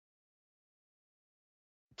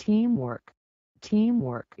Teamwork.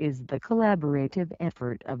 Teamwork is the collaborative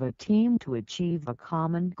effort of a team to achieve a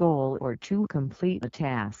common goal or to complete a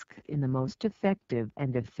task in the most effective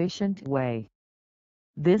and efficient way.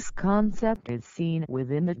 This concept is seen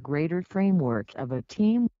within the greater framework of a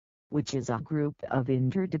team, which is a group of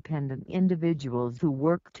interdependent individuals who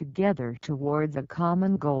work together towards a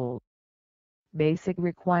common goal. Basic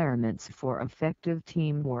requirements for effective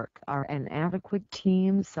teamwork are an adequate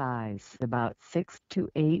team size, about 6 to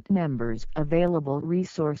 8 members, available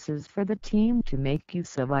resources for the team to make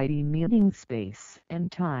use of ID meeting space and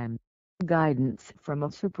time, guidance from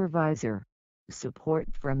a supervisor, support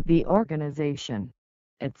from the organization,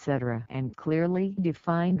 etc., and clearly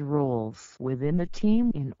defined roles within the team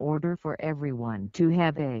in order for everyone to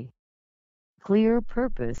have a clear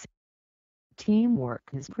purpose. Teamwork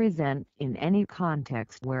is present in any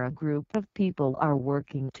context where a group of people are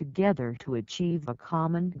working together to achieve a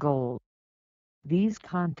common goal. These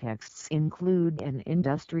contexts include an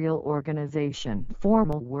industrial organization,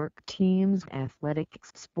 formal work teams,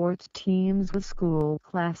 athletics sports teams with school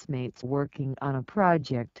classmates working on a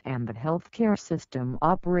project, and the healthcare system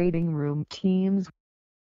operating room teams.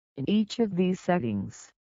 In each of these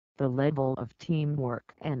settings, the level of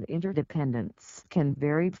teamwork and interdependence can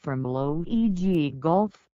vary from low, e.g.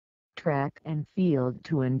 golf, track and field,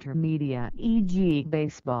 to intermediate, e.g.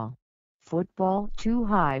 baseball, football, to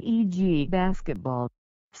high, e.g. basketball,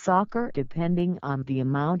 soccer, depending on the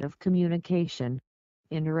amount of communication,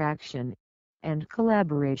 interaction, and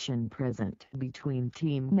collaboration present between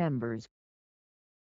team members.